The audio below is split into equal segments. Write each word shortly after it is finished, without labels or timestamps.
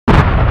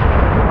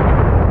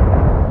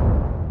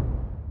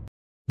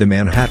The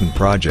Manhattan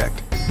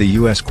Project, the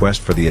U.S.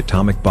 quest for the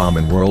atomic bomb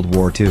in World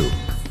War II.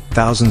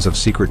 Thousands of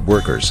secret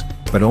workers,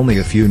 but only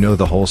a few know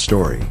the whole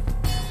story.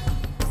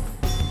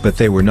 But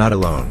they were not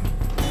alone.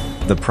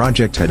 The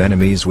project had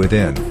enemies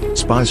within,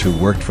 spies who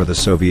worked for the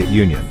Soviet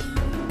Union.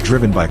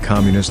 Driven by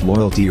communist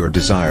loyalty or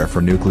desire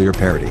for nuclear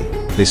parity,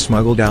 they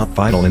smuggled out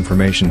vital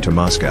information to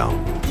Moscow.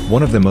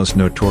 One of the most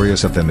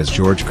notorious of them is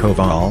George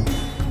Koval,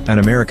 an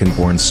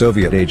American-born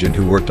Soviet agent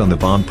who worked on the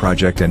bomb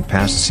project and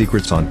passed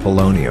secrets on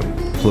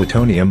polonium,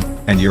 plutonium,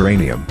 and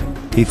uranium.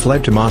 He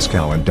fled to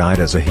Moscow and died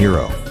as a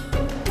hero.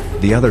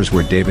 The others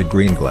were David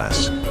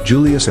Greenglass,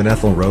 Julius and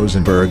Ethel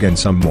Rosenberg and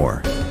some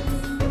more.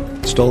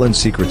 Stolen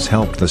secrets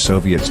helped the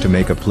Soviets to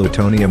make a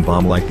plutonium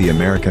bomb like the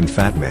American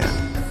Fat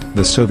Man.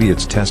 The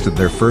Soviets tested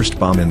their first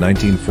bomb in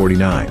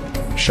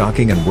 1949,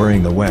 shocking and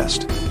worrying the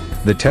West.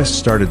 The test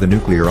started the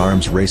nuclear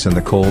arms race in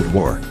the Cold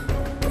War.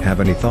 Have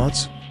any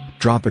thoughts?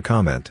 Drop a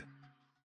comment.